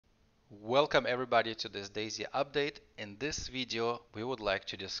Welcome everybody to this Daisy update. In this video, we would like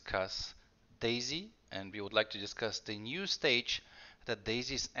to discuss Daisy and we would like to discuss the new stage that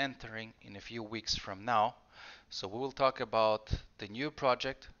Daisy is entering in a few weeks from now. So we will talk about the new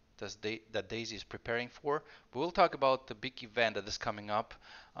project that Daisy is preparing for. We will talk about the big event that is coming up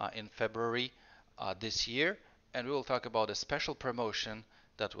in February this year, and we will talk about a special promotion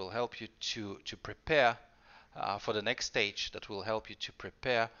that will help you to prepare for the next stage, that will help you to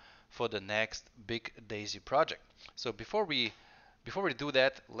prepare for the next big Daisy project. So before we do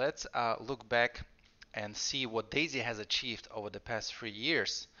that, let's look back and see what Daisy has achieved over the past 3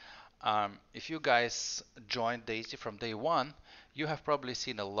 years. If you guys joined Daisy from day one, you have probably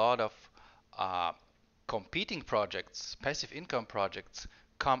seen a lot of uh, competing projects, passive income projects,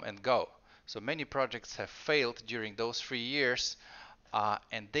 come and go. So many projects have failed during those 3 years,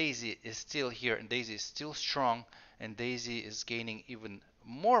 and Daisy is still here, and Daisy is still strong, and Daisy is gaining even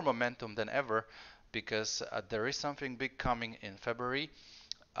more momentum than ever because there is something big coming in February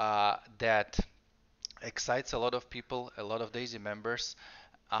that excites a lot of people, a lot of Daisy members,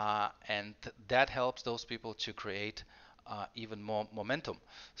 and that helps those people to create even more momentum.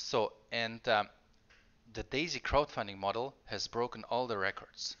 So, and the Daisy crowdfunding model has broken all the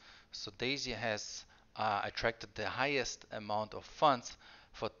records. So Daisy has attracted the highest amount of funds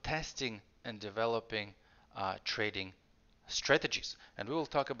for testing and developing trading strategies. And we will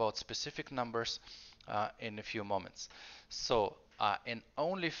talk about specific numbers in a few moments. So in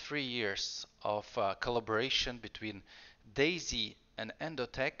only 3 years of collaboration between Daisy and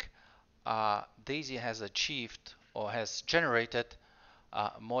Endotech, Daisy has achieved or has generated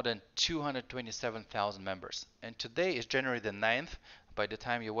more than 227,000 members. And today is January the 9th. By the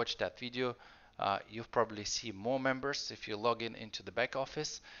time you watch that video, you've probably see more members if you log in into the back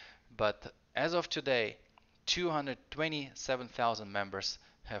office. But as of today, 227,000 members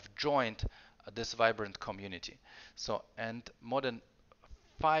have joined this vibrant community. So, and more than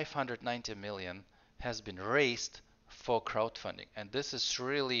 590 million has been raised for crowdfunding. And this is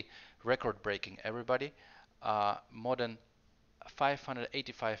really record breaking, everybody. More than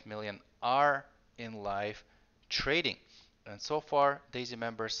 585 million are in live trading. And so far, Daisy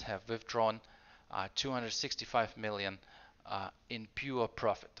members have withdrawn 265 million in pure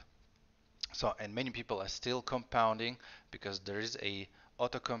profit. So, and many people are still compounding because there is a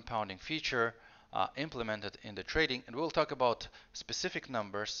auto compounding feature implemented in the trading, and we'll talk about specific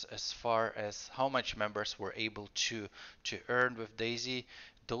numbers as far as how much members were able to earn with Daisy,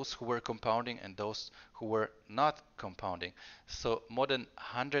 those who were compounding and those who were not compounding. So more than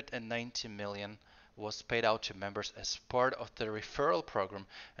 190 million was paid out to members as part of the referral program,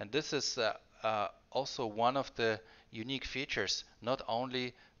 and this is also one of the unique features. Not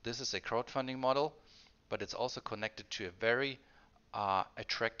only this is a crowdfunding model, but it's also connected to a very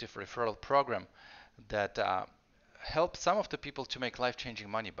attractive referral program that helps some of the people to make life-changing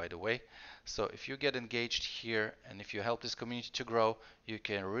money, by the way. So if you get engaged here and if you help this community to grow, you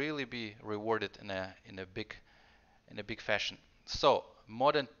can really be rewarded in a big fashion. So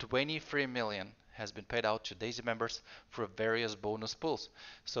more than 23 million has been paid out to Daisy members for various bonus pools.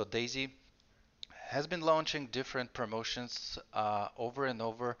 So Daisy has been launching different promotions over and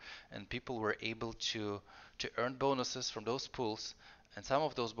over, and people were able to earn bonuses from those pools. And some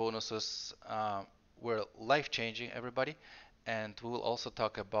of those bonuses were life-changing, everybody. And we will also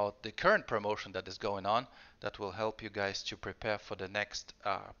talk about the current promotion that is going on that will help you guys to prepare for the next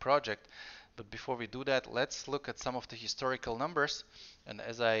project. But before we do that, let's look at some of the historical numbers. And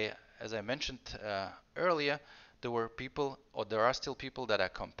as I mentioned earlier, there were people, or there are still people that are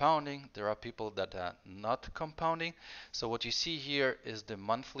compounding. There are people that are not compounding. So what you see here is the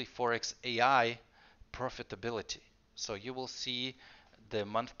monthly Forex AI profitability. So you will see the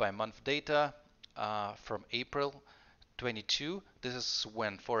month by month data from April 22. This is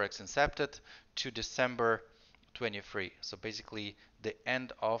when Forex incepted to December 23. So basically the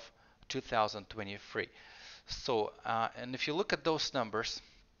end of 2023. So, and if you look at those numbers,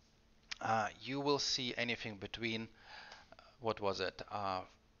 you will see anything between, what was it,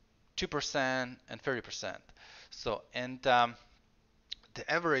 2% and 30%. So, and the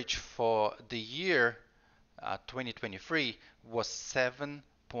average for the year 2023 was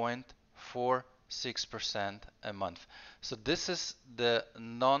 7.46% a month. So this is the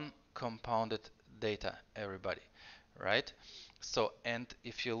non-compounded data, everybody, right? So, and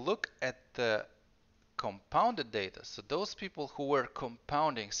if you look at the compounded data, so those people who were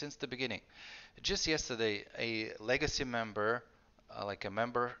compounding since the beginning, just yesterday, a legacy member, like a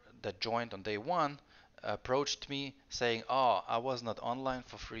member that joined on day one, approached me saying, "Oh, I was not online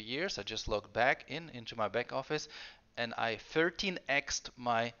for 3 years. I just logged back into my back office, and I 13x'd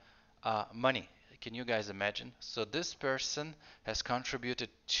my money. Can you guys imagine? So this person has contributed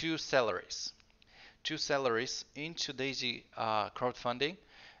two salaries into Daisy crowdfunding,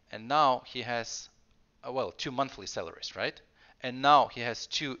 and now he has well, two monthly salaries, right? And now he has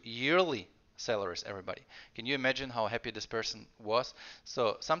two yearly salaries, everybody. Can you imagine how happy this person was?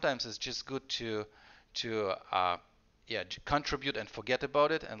 So sometimes it's just good to yeah, contribute and forget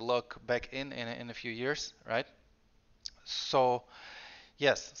about it and look back in a few years, right? So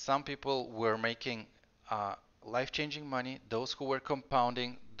yes, some people were making life-changing money, those who were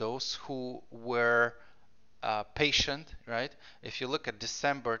compounding, those who were patient, right? If you look at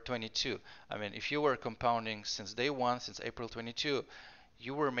December 22, I mean, if you were compounding since day one, since April 22,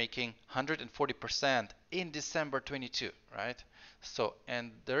 you were making 140% in December 22, right? So,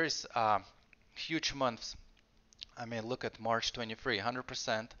 and there is huge months. I mean, look at March 23,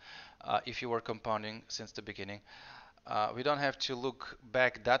 100% if you were compounding since the beginning. We don't have to look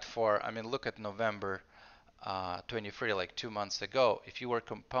back that far. I mean, look at November 23, like 2 months ago. If you were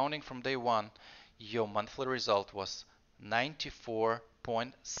compounding from day one, your monthly result was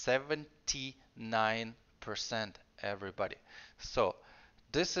 94.79%, everybody. So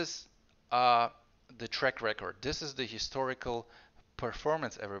this is uh, the track record. This is the historical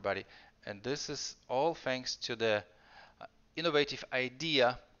performance, everybody. And this is all thanks to the innovative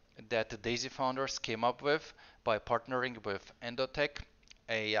idea that the Daisy founders came up with by partnering with Endotech,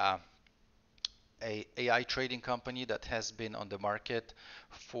 a AI trading company that has been on the market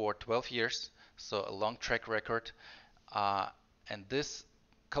for 12 years, so a long track record. Uh, and this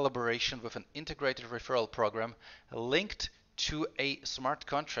collaboration with an integrated referral program linked to a smart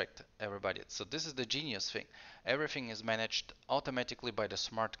contract, everybody. So this is the genius thing. Everything is managed automatically by the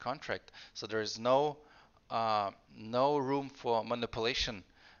smart contract. So there is no room for manipulation.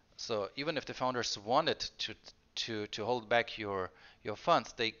 So even if the founders wanted to hold back your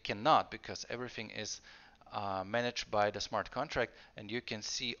funds, they cannot because everything is managed by the smart contract, and you can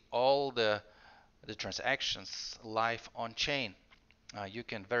see all the transactions live on chain. You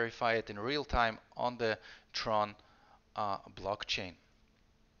can verify it in real time on the Tron blockchain.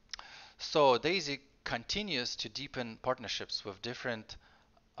 So Daisy continues to deepen partnerships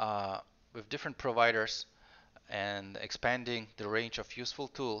uh, with different providers and expanding the range of useful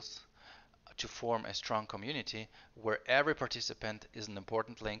tools to form a strong community where every participant is an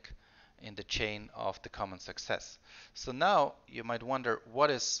important link in the chain of the common success. So now you might wonder what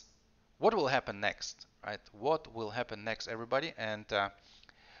will happen next, right? What will happen next, everybody? And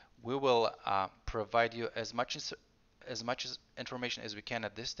we will provide you as much information as we can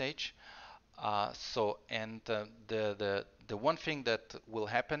at this stage. The one thing that will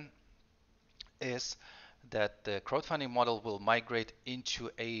happen is that the crowdfunding model will migrate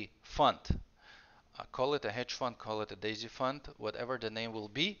into a fund. Call it a hedge fund, call it a Daisy fund, whatever the name will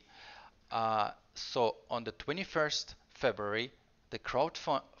be. So on the 21st February, the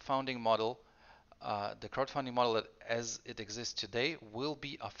crowdfunding model, as it exists today, will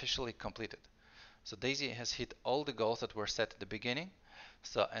be officially completed. So Daisy has hit all the goals that were set at the beginning.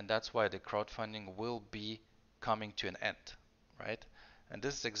 So, and that's why the crowdfunding will be coming to an end, right? And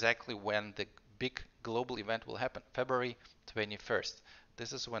this is exactly when the big global event will happen, February 21st.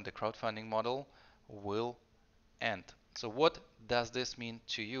 This is when the crowdfunding model will end. So what does this mean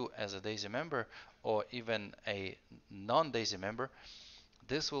to you as a Daisy member or even a non-Daisy member?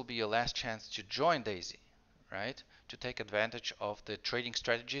 This will be your last chance to join Daisy, right? To take advantage of the trading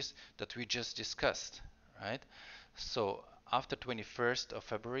strategies that we just discussed, right? So after 21st of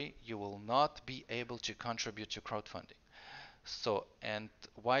February, you will not be able to contribute to crowdfunding. So, and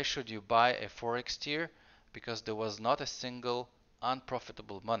why should you buy a Forex tier? Because there was not a single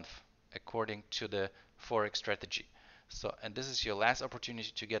unprofitable month according to the Forex strategy. So, and this is your last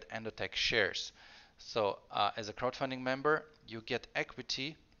opportunity to get Endotech shares. So, as a crowdfunding member, you get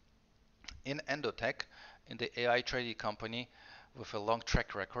equity in Endotech, in the AI trading company with a long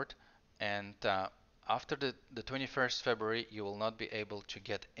track record. And after the 21st February, you will not be able to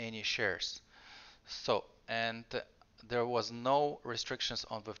get any shares. So, and there was no restrictions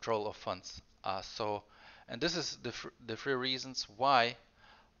on withdrawal of funds. And this is the three reasons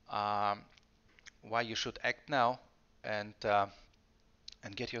um, why you should act now and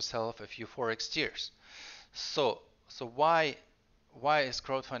get yourself a few forex tiers. So why is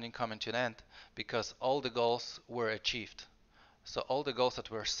crowdfunding coming to an end? Because all the goals were achieved. So all the goals that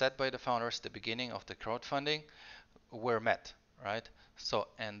were set by the founders at the beginning of the crowdfunding were met, right? So,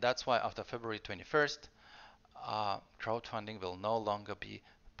 and that's why after February 21st, crowdfunding will no longer be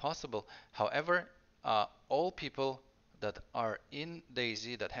possible. However, all people that are in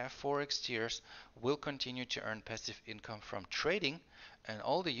Daisy that have Forex tiers will continue to earn passive income from trading and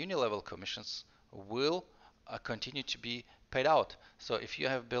all the uni-level commissions will continue to be paid out. So if you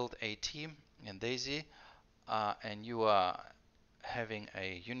have built a team in Daisy and you are having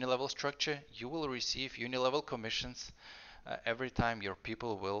a uni-level structure, you will receive uni-level commissions every time your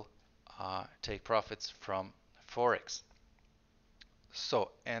people will take profits from Forex.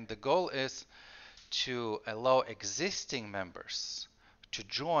 So, and the goal is to allow existing members to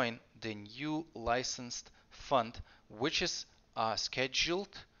join the new licensed fund, which is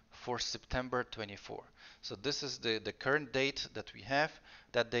scheduled for September 24. So this is the current date that we have.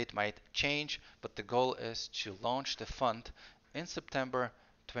 That date might change, but the goal is to launch the fund in September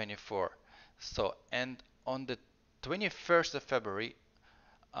 24. So, and on the 21st of February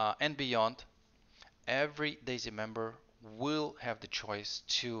and beyond, every DAISY member will have the choice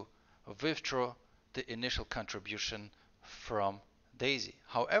to withdraw the initial contribution from DAISY.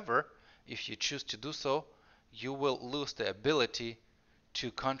 However, if you choose to do so, you will lose the ability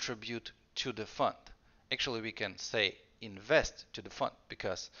to contribute to the fund. Actually, we can say invest to the fund,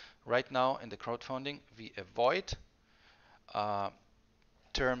 because right now in the crowdfunding we avoid uh,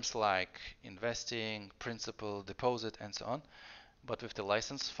 terms like investing, principal, deposit, and so on. But with the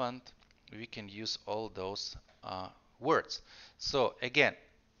license fund, we can use all those words. So again,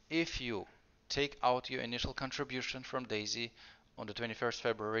 if you take out your initial contribution from Daisy on the 21st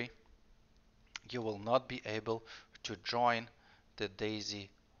February, you will not be able to join the Daisy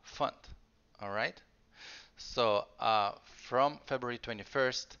fund. All right. So from February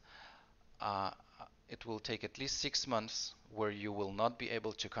 21st, uh, it will take at least 6 months where you will not be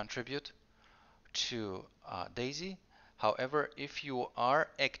able to contribute to Daisy. However, if you are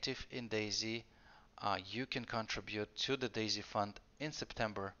active in Daisy, you can contribute to the Daisy Fund in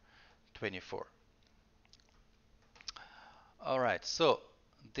September 24. Alright, so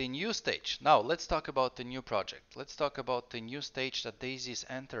the new stage. Now let's talk about the new project. Let's talk about the new stage that Daisy is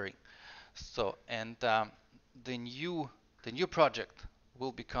entering. So, and the new project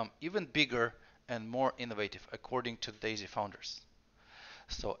will become even bigger and more innovative according to Daisy founders.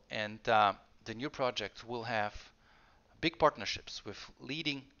 So, and the new project will have big partnerships with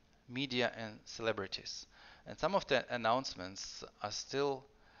leading media and celebrities. And some of the announcements are still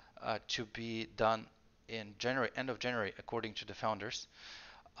to be done in January, end of January, according to the founders.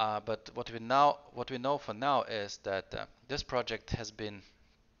 But what we know for now is that this project has been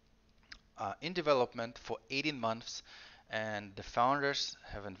in development for 18 months, and the founders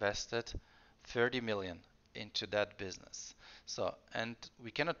have invested 30 million into that business. So, and we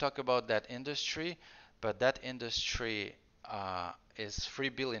cannot talk about that industry, but that industry is 3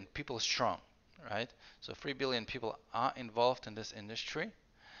 billion people strong, right? So 3 billion people are involved in this industry,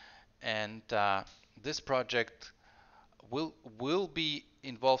 and this project will be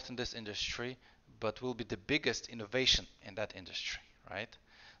involved in this industry, but will be the biggest innovation in that industry, right?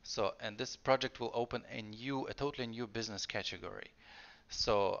 So, and this project will open a totally new business category.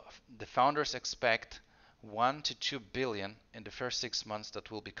 So the founders expect 1 to 2 billion in the first 6 months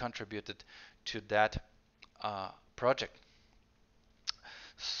that will be contributed to that project.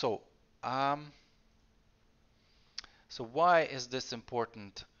 So, um, so why is this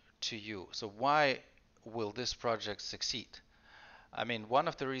important to you? So why will this project succeed? I mean, one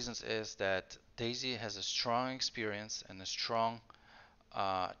of the reasons is that Daisy has a strong experience and a strong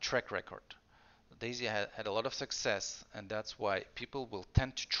track record. Daisy had a lot of success, and that's why people will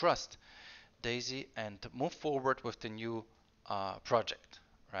tend to trust Daisy and move forward with the new project,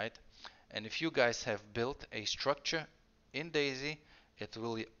 right? And if you guys have built a structure in Daisy, it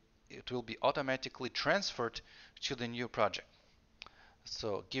will be automatically transferred to the new project.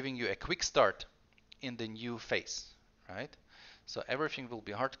 So giving you a quick start in the new phase, right? So everything will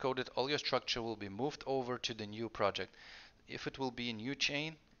be hard coded, all your structure will be moved over to the new project. If it will be a new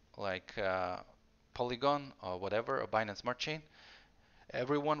chain, like Polygon or whatever, a Binance Smart Chain,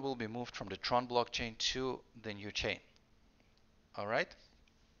 everyone will be moved from the Tron blockchain to the new chain. All right?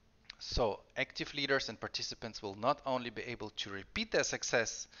 So active leaders and participants will not only be able to repeat their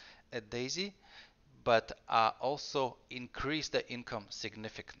success at Daisy, but also increase their income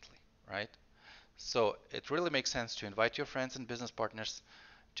significantly, right? So it really makes sense to invite your friends and business partners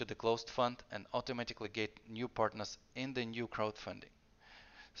to the closed fund and automatically get new partners in the new crowdfunding.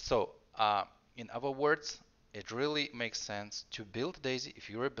 So in other words, it really makes sense to build Daisy if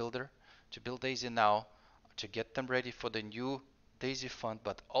you're a builder, to build Daisy now, to get them ready for the new Daisy fund,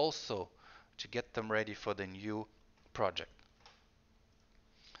 but also to get them ready for the new project.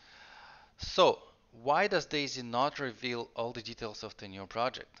 So why does Daisy not reveal all the details of the new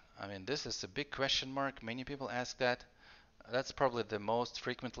project? I mean, this is a big question mark. Many people ask that. That's probably the most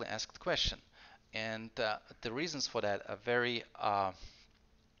frequently asked question. And the reasons for that are very um,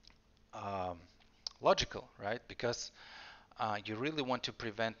 logical, right? Because you really want to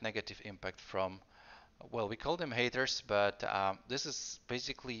prevent negative impact from, well, we call them haters, but this is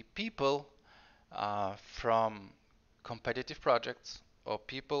basically people from competitive projects or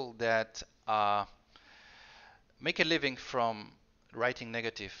people that make a living from writing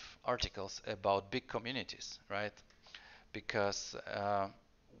negative articles about big communities, right? Because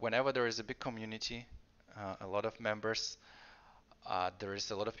whenever there is a big community, a lot of members, there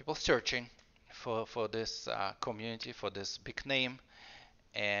is a lot of people searching for this community, for this big name,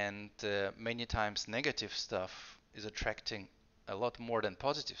 and many times negative stuff is attracting a lot more than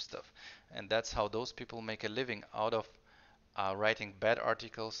positive stuff, and that's how those people make a living out of writing bad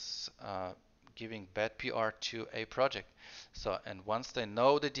articles, giving bad PR to a project. So, and once they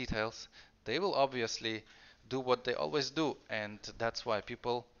know the details, they will obviously do what they always do, and that's why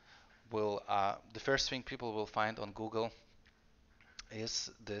people will, the first thing people will find on Google is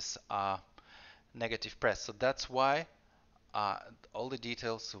this negative press. So that's why uh, all the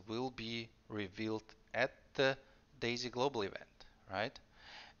details will be revealed at the Daisy Global event, right?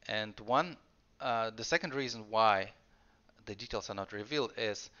 And the second reason why the details are not revealed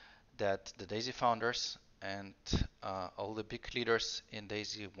is that the Daisy founders and all the big leaders in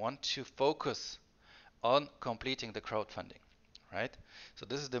Daisy want to focus on completing the crowdfunding, right? So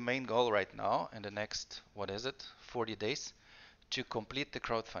this is the main goal right now in the next, what is it, 40 days to complete the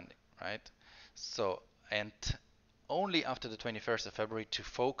crowdfunding, right? So, and only after the 21st of February to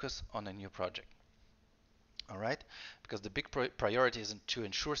focus on a new project. All right, because the big priority is to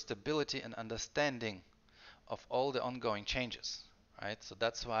ensure stability and understanding of all the ongoing changes, right? So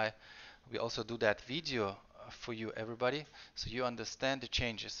that's why we also do that video for you, everybody, so you understand the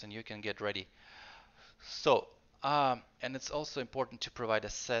changes and you can get ready. So, and it's also important to provide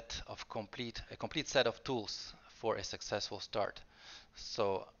a complete set of tools for a successful start.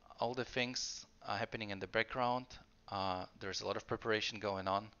 So all the things are happening in the background. There's a lot of preparation going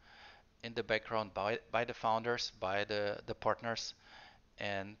on in the background by the founders, by the partners,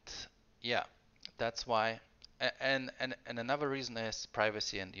 and yeah, that's why. And another reason is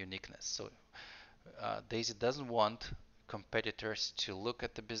privacy and uniqueness. So Daisy doesn't want competitors to look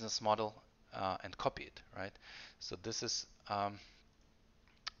at the business model and copy it, right? So this is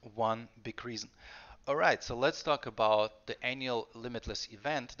one big reason. All right, so let's talk about the annual Limitless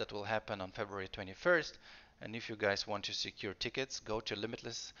event that will happen on February 21st. And if you guys want to secure tickets, go to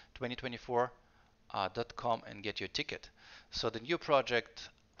limitless2024.com and get your ticket. So the new project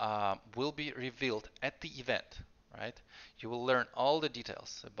will be revealed at the event, right? You will learn all the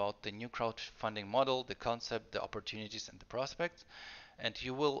details about the new crowdfunding model, the concept, the opportunities, and the prospects, and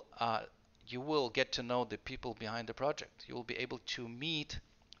you will get to know the people behind the project. You will be able to meet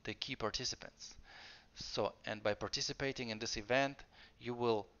the key participants. So, and by participating in this event, you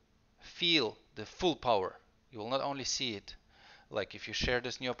will feel the full power. You will not only see it, like if you share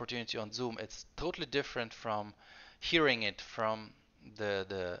this new opportunity on Zoom, it's totally different from hearing it from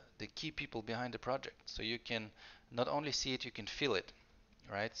the key people behind the project. So you can not only see it, you can feel it,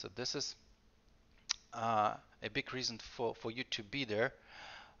 right? So this is a big reason for you to be there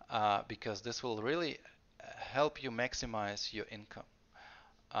because this will really help you maximize your income.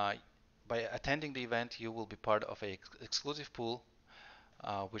 Uh, by attending the event, you will be part of a exclusive pool,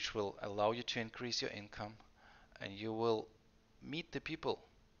 which will allow you to increase your income, and you will meet the people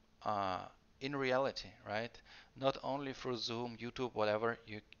uh, in reality, right? Not only through Zoom, YouTube, whatever.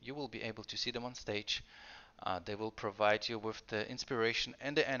 You will be able to see them on stage. They will provide you with the inspiration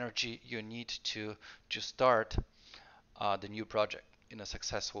and the energy you need to start the new project in a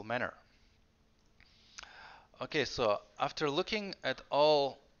successful manner. Okay, so after looking at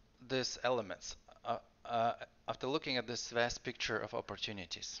all these elements, uh, uh, after looking at this vast picture of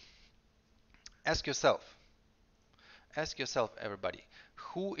opportunities, ask yourself, everybody,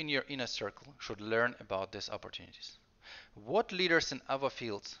 who in your inner circle should learn about these opportunities? What leaders in other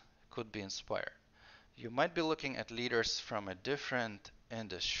fields could be inspired? You might be looking at leaders from a different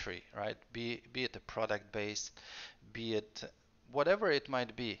industry, right? Be it a product based, be it whatever it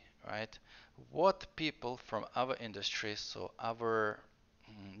might be, right? What people from other industries, so other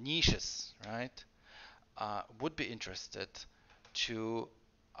niches, right, would be interested to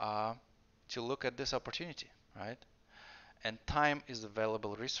uh, to look at this opportunity, right? And time is a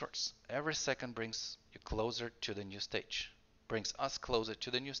valuable resource. Every second brings you closer to the new stage, brings us closer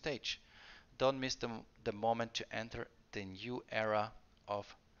to the new stage. Don't miss the moment to enter the new era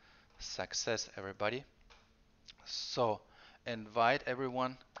of success, everybody. So, invite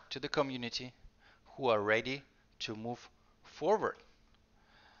everyone to the community who are ready to move forward.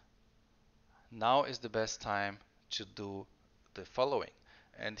 now is the best time to do the following.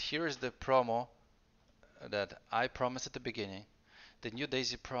 And here is the promo that I promised at the beginning. The new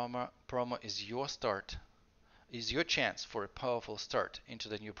Daisy promo is your start, is your chance for a powerful start into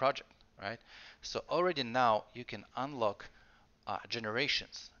the new project, right? So already now you can unlock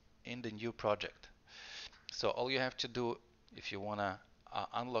generations in the new project. So all you have to do if you want to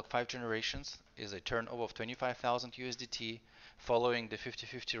unlock 5 generations is a turnover of 25,000 USDT following the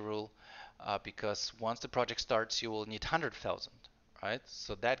 50-50 rule, because once the project starts you will need 100,000, right?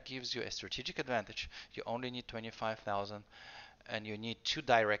 So that gives you a strategic advantage. You only need 25,000 and you need 2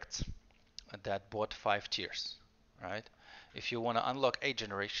 directs that bought 5 tiers, right? If you want to unlock 8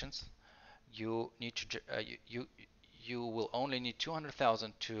 generations, you need to you will only need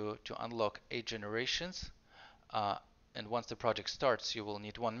 200,000 to unlock 8 generations, uh, and once the project starts you will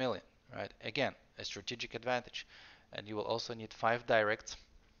need 1 million, right? Again, a strategic advantage. And you will also need 5 directs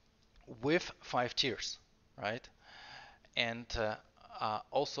with 5 tiers, right? And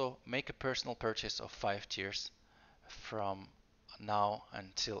also make a personal purchase of 5 tiers from now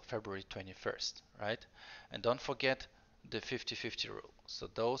until February 21st, right? And don't forget the 50-50 rule. So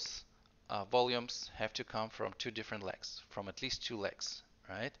those volumes have to come from 2 different legs, from at least 2 legs,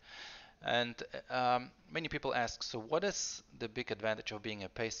 right? And many people ask, so what is the big advantage of being a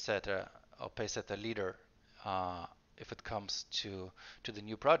pace setter or pace setter leader if it comes to the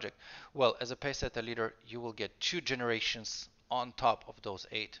new project? Well, as a pace setter leader, you will get 2 generations on top of those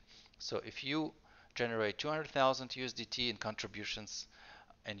 8. So if you generate 200,000 USDT in contributions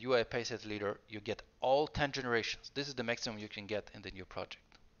and you are a pace setter leader, you get all 10 generations. This is the maximum you can get in the new project.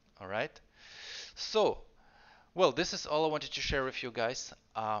 All right. So well, this is all I wanted to share with you guys.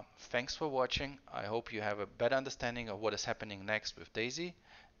 Thanks for watching. I hope you have a better understanding of what is happening next with Daisy,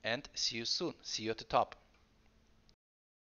 and see you soon. See you at the top.